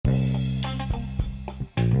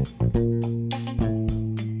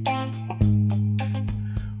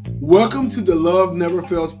Welcome to the Love Never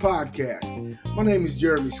Fails podcast. My name is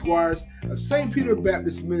Jeremy Squires of St. Peter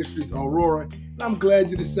Baptist Ministries, Aurora, and I'm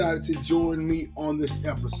glad you decided to join me on this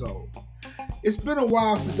episode. It's been a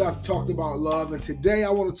while since I've talked about love, and today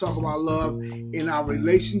I want to talk about love in our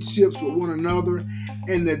relationships with one another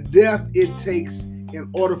and the depth it takes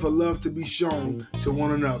in order for love to be shown to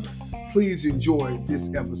one another. Please enjoy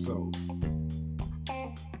this episode.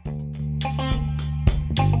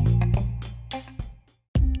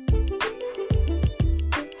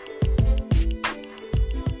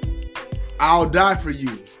 I'll die for you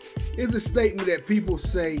is a statement that people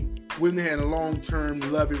say when they're in long-term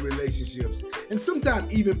loving relationships. And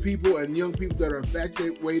sometimes even people and young people that are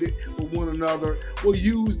infatuated with one another will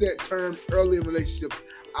use that term early in relationships,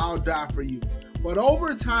 I'll die for you. But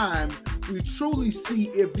over time, we truly see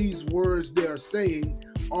if these words they are saying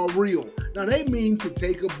are real. Now, they mean to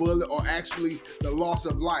take a bullet or actually the loss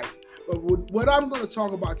of life. But what I'm going to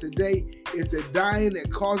talk about today is the dying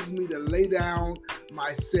that causes me to lay down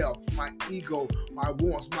myself, my ego, my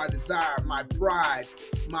wants, my desire, my pride,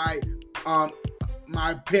 my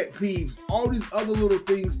pet peeves, all these other little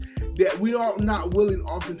things that we are not willing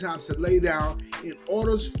oftentimes to lay down in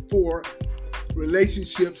order for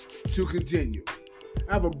relationships to continue.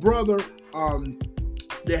 I have a brother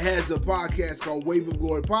that has a podcast called Wave of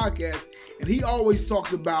Glory Podcast, and he always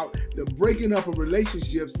talks about the breaking up of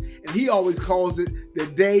relationships, and he always calls it the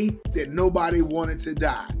day that nobody wanted to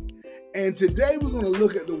die. And today we're going to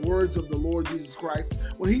look at the words of the Lord Jesus Christ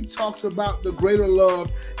when he talks about the greater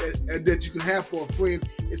love that you can have for a friend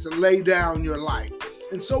is to lay down your life.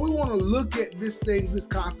 And so we want to look at this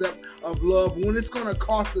concept of love when it's going to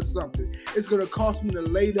cost us something. It's going to cost me to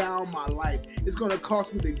lay down my life. It's going to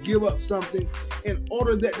cost me to give up something in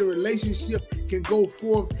order that the relationship can go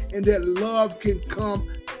forth and that love can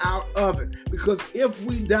come out of it. Because if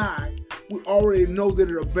we die, we already know that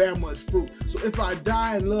it'll bear much fruit. So if I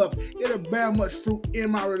die in love, it'll bear much fruit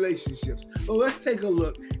in my relationships. So let's take a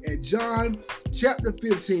look at John chapter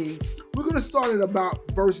 15. We're going to start at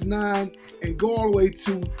about verse 9 and go all the way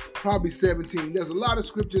to probably 17. There's a lot of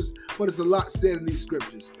scriptures, but it's a lot said in these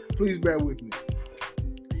scriptures. Please bear with me.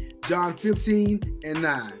 John 15 and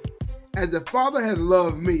 9. As the Father has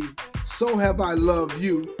loved me, so have I loved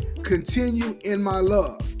you. Continue in my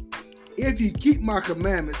love. If ye keep my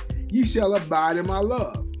commandments, ye shall abide in my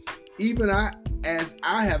love, even as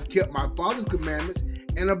I have kept my Father's commandments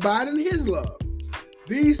and abide in his love.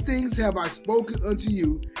 These things have I spoken unto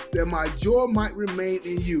you, that my joy might remain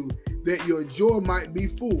in you, that your joy might be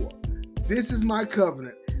full. This is my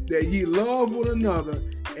covenant, that ye love one another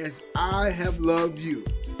as I have loved you.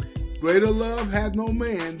 Greater love hath no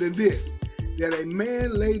man than this, that a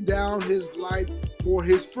man lay down his life for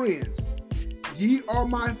his friends. Ye are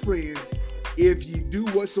my friends, if ye do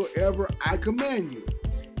whatsoever I command you.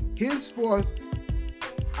 Henceforth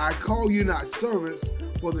I call you not servants,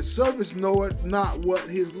 for the servant knoweth not what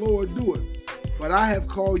his Lord doeth, but I have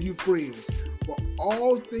called you friends. For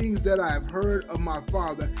all things that I have heard of my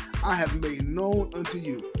Father I have made known unto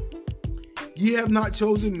you. Ye have not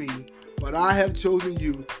chosen me, but I have chosen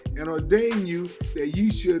you, and ordained you that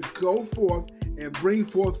ye should go forth and bring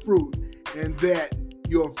forth fruit, and that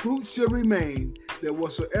your fruit should remain, that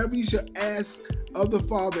whatsoever you shall ask of the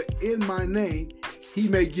Father in my name, he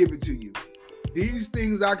may give it to you. These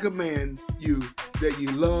things I command you, that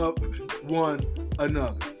you love one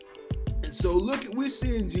another. And so we're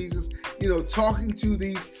seeing Jesus, talking to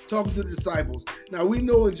the disciples. Now we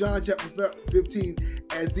know in John chapter 15,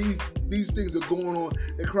 as these things are going on,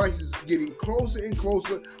 that Christ is getting closer and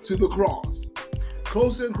closer to the cross,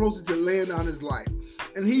 closer and closer to laying down his life.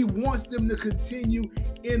 And he wants them to continue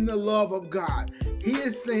in the love of God. He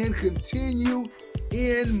is saying, continue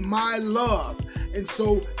in my love. And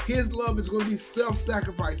so his love is going to be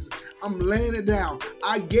self-sacrificing. I'm laying it down.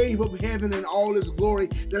 I gave up heaven and all its glory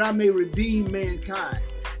that I may redeem mankind.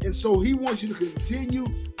 And so he wants you to continue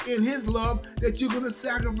in his love, that you're going to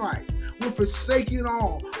sacrifice. We're forsaking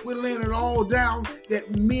all. We're laying it all down,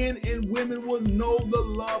 that men and women will know the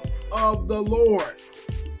love of the Lord.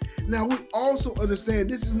 Now, we also understand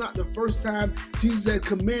this is not the first time Jesus had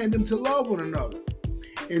commanded them to love one another.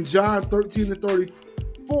 In John 13 and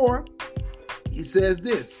 34, he says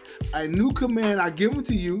this, a new command I give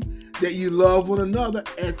unto you, that you love one another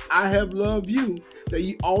as I have loved you, that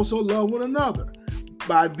ye also love one another.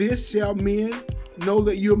 By this shall men know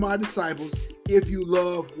that you're my disciples, if you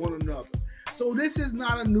love one another. So this is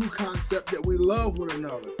not a new concept that we love one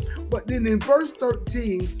another. But then in verse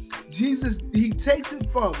 13, Jesus, he takes it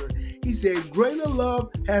further. He said, greater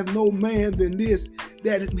love hath no man than this,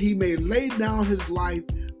 that he may lay down his life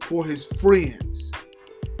for his friends.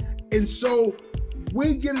 And so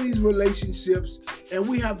we get in these relationships and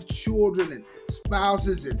we have children and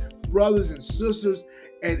spouses and brothers and sisters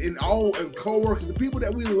and co-workers, the people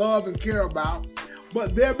that we love and care about.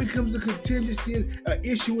 But there becomes a contingency and an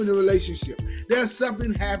issue in the relationship. There's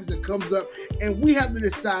something happens that comes up, and we have to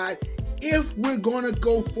decide if we're going to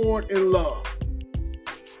go forward in love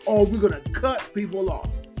or we're going to cut people off.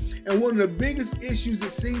 And one of the biggest issues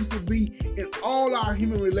that seems to be in all our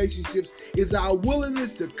human relationships is our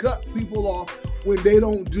willingness to cut people off when they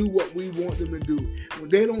don't do what we want them to do, when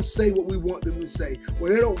they don't say what we want them to say,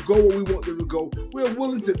 when they don't go where we want them to go. We're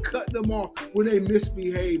willing to cut them off when they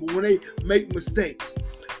misbehave, when they make mistakes.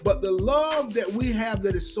 But the love that we have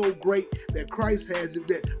that is so great that Christ has is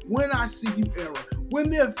that when I see you error,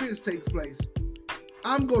 when the offense takes place,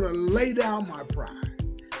 I'm going to lay down my pride.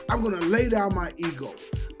 I'm going to lay down my ego.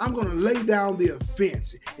 I'm going to lay down the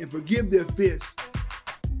offense and forgive the offense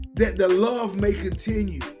that the love may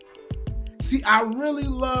continue. See, I really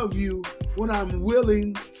love you when I'm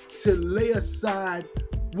willing to lay aside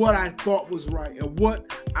what I thought was right and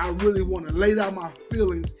what I really want to lay down my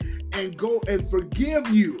feelings and go and forgive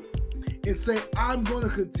you and say, I'm going to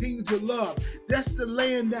continue to love. That's the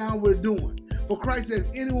laying down we're doing. For Christ said,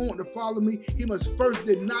 if anyone want to follow me, he must first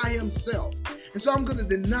deny himself. And so I'm going to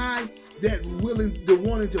deny that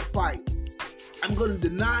wanting to fight. I'm going to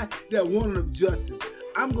deny that wanting of justice.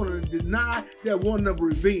 I'm going to deny that wanting of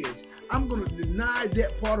revenge. I'm going to deny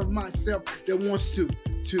that part of myself that wants to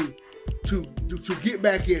get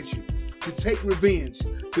back at you, to take revenge,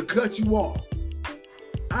 to cut you off.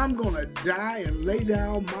 I'm going to die and lay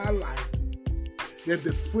down my life that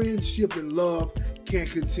the friendship and love can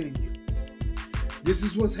continue. This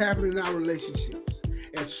is what's happening in our relationships.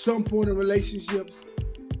 At some point in relationships,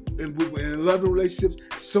 in loving relationships,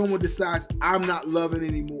 someone decides, I'm not loving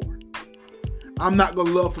anymore. I'm not going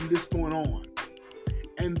to love from this point on.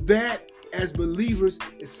 And that, as believers,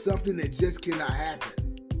 is something that just cannot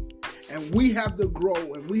happen. And we have to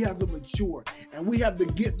grow, and we have to mature, and we have to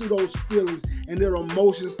get through those feelings and their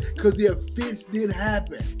emotions, because the offense did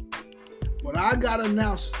happen. But I got to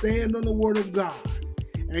now stand on the word of God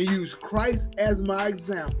and use Christ as my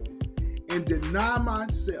example and deny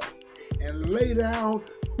myself and lay down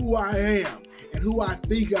who I am and who I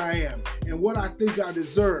think I am and what I think I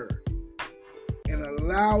deserve, and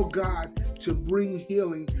allow God to bring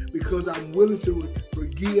healing because I'm willing to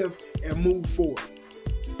forgive and move forward.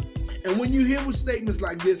 And when you hear with statements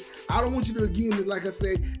like this, I don't want you to, again, like I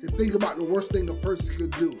said, to think about the worst thing a person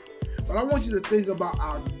could do. But I want you to think about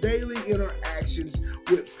our daily interactions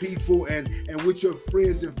with people and with your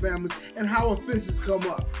friends and families and how offenses come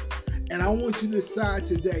up. And I want you to decide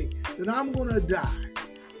today that I'm going to die.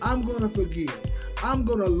 I'm going to forgive. I'm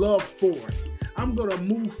going to love forward. I'm going to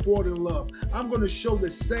move forward in love. I'm going to show the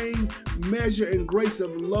same measure and grace of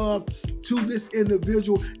love to this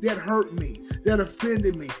individual that hurt me, that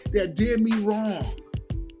offended me, that did me wrong.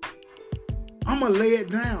 I'm going to lay it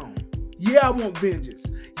down. Yeah, I want vengeance.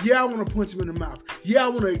 Yeah, I want to punch him in the mouth. Yeah, I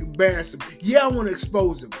want to embarrass him. Yeah, I want to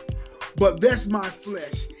expose him. But that's my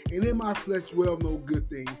flesh. And in my flesh dwell no good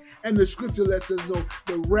thing. And the scripture lets us know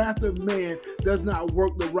the wrath of man does not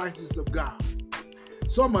work the righteousness of God.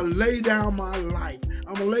 So I'm going to lay down my life.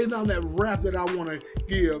 I'm going to lay down that wrath that I want to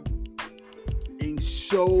give and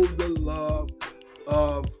show the love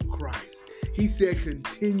of Christ. He said,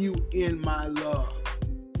 continue in my love.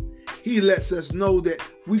 He lets us know that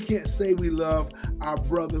we can't say we love our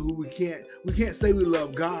brother who we can't say we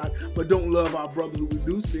love God, but don't love our brother who we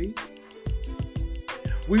do see.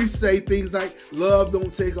 We say things like, love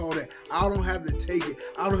don't take all that. I don't have to take it.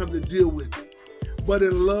 I don't have to deal with it. But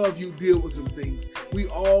in love, you deal with some things. We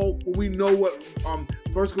know what 1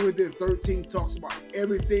 Corinthians 13 talks about,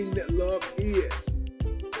 everything that love is.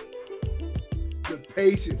 The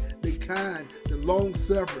patient, the kind, the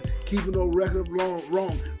long-suffering, keeping no record of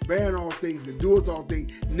wrong, bearing all things, endureth all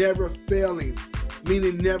things, never failing,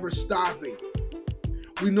 meaning never stopping.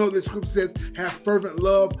 We know that scripture says, have fervent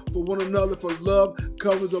love for one another, for love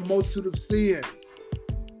covers a multitude of sins.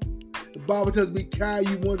 The Bible tells us, be kind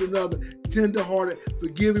you one to another, tender-hearted,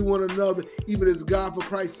 forgiving one another, even as God for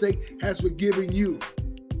Christ's sake has forgiven you.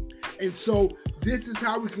 And so this is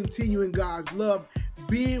how we continue in God's love,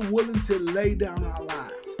 being willing to lay down our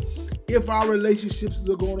lives. If our relationships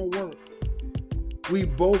are going to work, we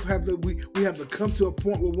both have to we have to come to a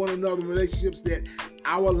point with one another in relationships that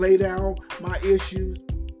I will lay down my issues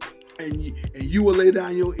and you will lay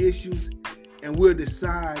down your issues, and we'll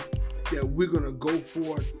decide that we're going to go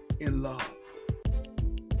forth in love.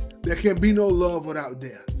 There can be no love without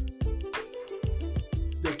death.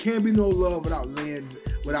 There can be no love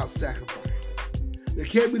without sacrifice. There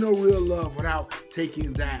can't be no real love without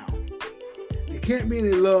taking down. There can't be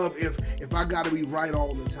any love if I got to be right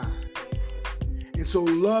all the time. And so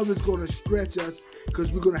love is going to stretch us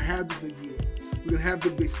because we're going to have to forgive. We're going to have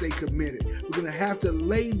to stay committed. We're going to have to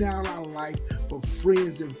lay down our life for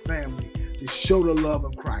friends and family to show the love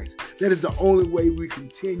of Christ. That is the only way we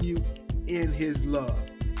continue in his love.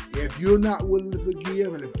 If you're not willing to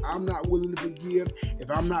forgive, and if I'm not willing to forgive, if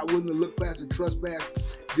I'm not willing to look past the trespass,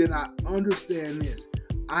 then I understand this.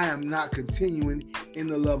 I am not continuing in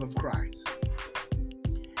the love of Christ.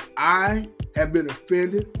 I have been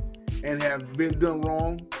offended and have been done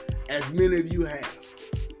wrong, as many of you have.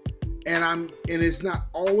 And it's not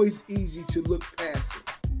always easy to look past it.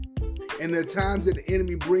 And there are times that the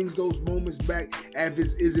enemy brings those moments back as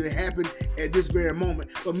it happened at this very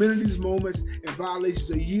moment. But many of these moments and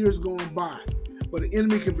violations are years going by. But the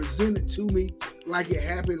enemy can present it to me like it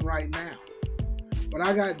happened right now. But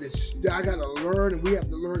I got to learn, and we have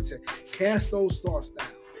to learn to cast those thoughts down,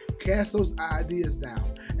 cast those ideas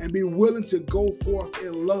down, and be willing to go forth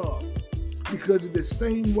in love. Because in the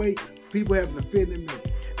same way people have offended me,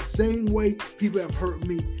 the same way people have hurt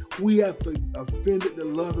me, we have offended the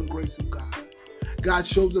love and grace of God. God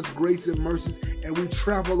shows us grace and mercy, and we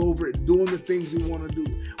trample over it, doing the things we want to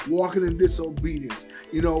do, walking in disobedience,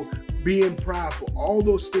 being prideful, all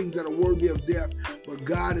those things that are worthy of death. But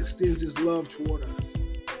God extends his love toward us.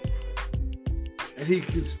 And he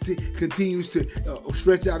continues to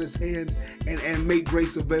stretch out his hands and make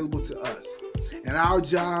grace available to us. And our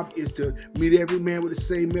job is to meet every man with the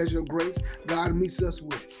same measure of grace God meets us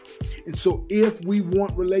with. And so if we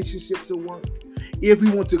want relationships to work, if we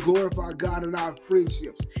want to glorify God in our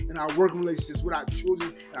friendships, in our working relationships with our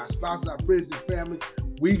children, and our spouses, our friends and families,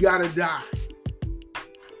 we got to die.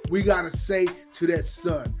 We got to say to that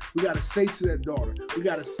son, we got to say to that daughter, we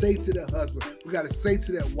got to say to that husband, we got to say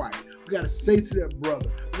to that wife, we got to say to that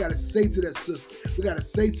brother, we got to say to that sister, we got to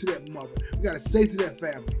say to that mother, we got to say to that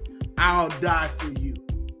family, I'll die for you.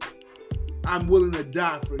 I'm willing to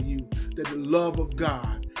die for you, that the love of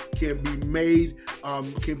God can be made,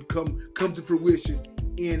 can come to fruition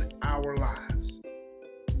in our lives.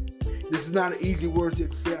 This is not an easy word to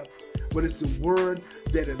accept, but it's the word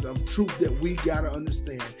that is of truth that we got to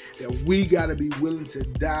understand, that we got to be willing to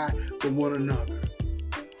die for one another.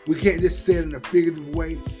 We can't just say it in a figurative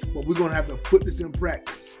way, but we're going to have to put this in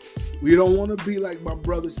practice. We don't want to be like my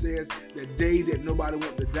brother says, the day that nobody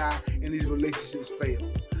wants to die and these relationships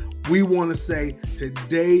fail. We want to say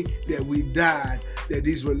today that we died, that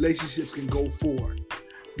these relationships can go forward.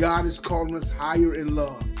 God is calling us higher in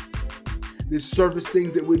love. This surface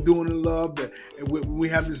things that we're doing in love, and we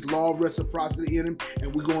have this law of reciprocity in him,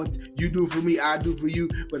 and we're going, you do for me, I do for you,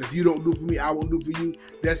 but if you don't do for me, I won't do for you.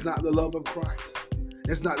 That's not the love of Christ.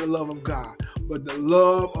 That's not the love of God. But the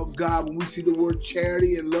love of God, when we see the word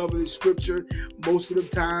charity and love in the scripture, most of the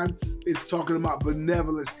time it's talking about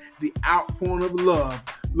benevolence, the outpouring of love,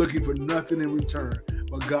 looking for nothing in return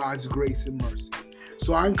but God's grace and mercy.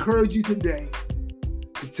 So I encourage you today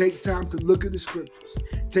to take time to look at the scriptures.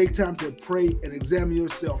 Take time to pray and examine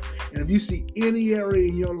yourself. And if you see any area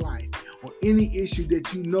in your life or any issue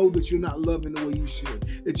that you know that you're not loving the way you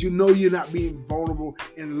should, that you know you're not being vulnerable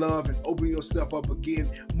in love and opening yourself up again,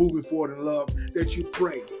 moving forward in love, that you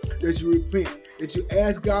pray, that you repent, that you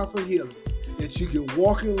ask God for healing, that you can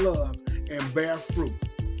walk in love and bear fruit.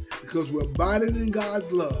 Because we're abiding in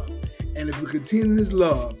God's love. And if we continue in his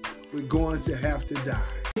love, we're going to have to die.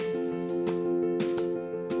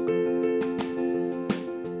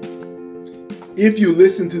 If you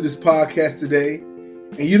listen to this podcast today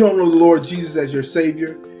and you don't know the Lord Jesus as your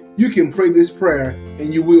Savior, you can pray this prayer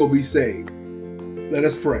and you will be saved. Let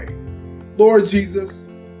us pray. Lord Jesus,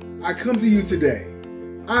 I come to you today.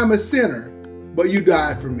 I am a sinner, but you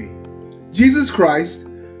died for me. Jesus Christ,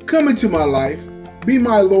 come into my life, be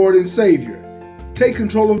my Lord and Savior. Take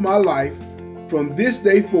control of my life from this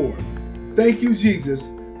day forward. Thank you, Jesus,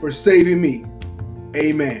 for saving me.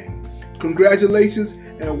 Amen. Congratulations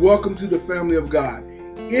and welcome to the family of God.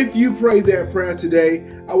 If you prayed that prayer today,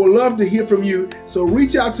 I would love to hear from you. So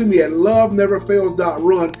reach out to me at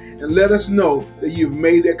loveneverfails.run and let us know that you've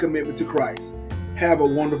made that commitment to Christ. Have a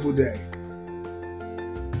wonderful day.